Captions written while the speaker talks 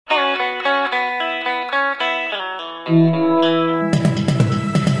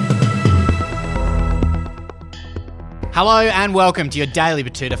Hello and welcome to your Daily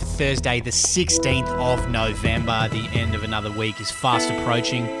Betoota for Thursday, the 16th of November. The end of another week is fast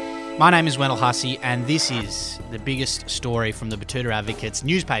approaching. My name is Wendell Hussey and this is the biggest story from the Betoota Advocate's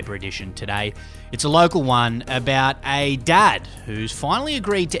newspaper edition today. It's a local one about a dad who's finally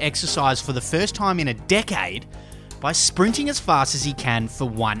agreed to exercise for the first time in a decade by sprinting as fast as he can for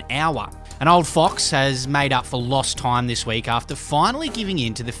 1 hour. An old fox has made up for lost time this week after finally giving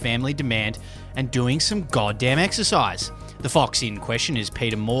in to the family demand and doing some goddamn exercise. The fox in question is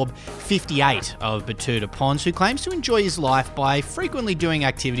Peter Morb, 58, of Betoota Ponds, who claims to enjoy his life by frequently doing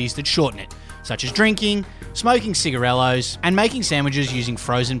activities that shorten it, such as drinking, smoking cigarillos, and making sandwiches using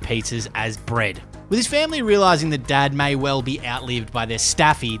frozen pizzas as bread. With his family realising that Dad may well be outlived by their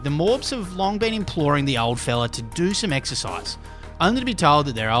staffy, the Morbs have long been imploring the old fella to do some exercise, only to be told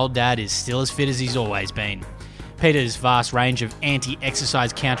that their old dad is still as fit as he's always been. Peter's vast range of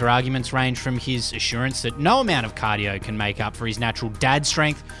anti-exercise counter-arguments range from his assurance that no amount of cardio can make up for his natural dad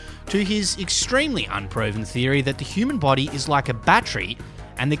strength to his extremely unproven theory that the human body is like a battery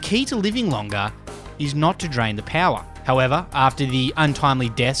and the key to living longer is not to drain the power. However, after the untimely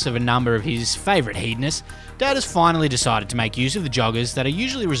deaths of a number of his favourite hedonists, Dad has finally decided to make use of the joggers that are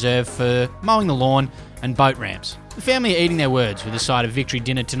usually reserved for mowing the lawn and boat ramps. The family are eating their words with a side of victory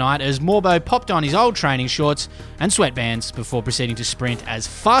dinner tonight as Morbo popped on his old training shorts and sweatbands before proceeding to sprint as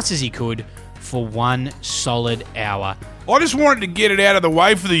fast as he could for 1 solid hour. I just wanted to get it out of the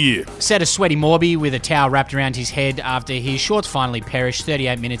way for the year, said a sweaty Morby with a towel wrapped around his head after his shorts finally perished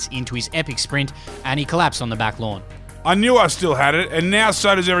 38 minutes into his epic sprint and he collapsed on the back lawn. I knew I still had it, and now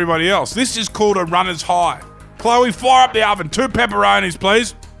so does everybody else. This is called a runner's high. Chloe, fire up the oven. 2 pepperonis,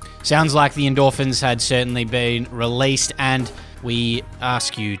 please. Sounds like the endorphins had certainly been released, and we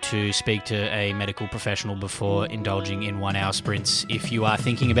ask you to speak to a medical professional before indulging in 1 hour sprints if you are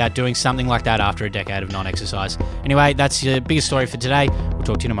thinking about doing something like that after a decade of non-exercise. Anyway, that's your biggest story for today. We'll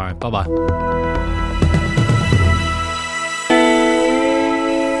talk to you tomorrow. Bye-bye.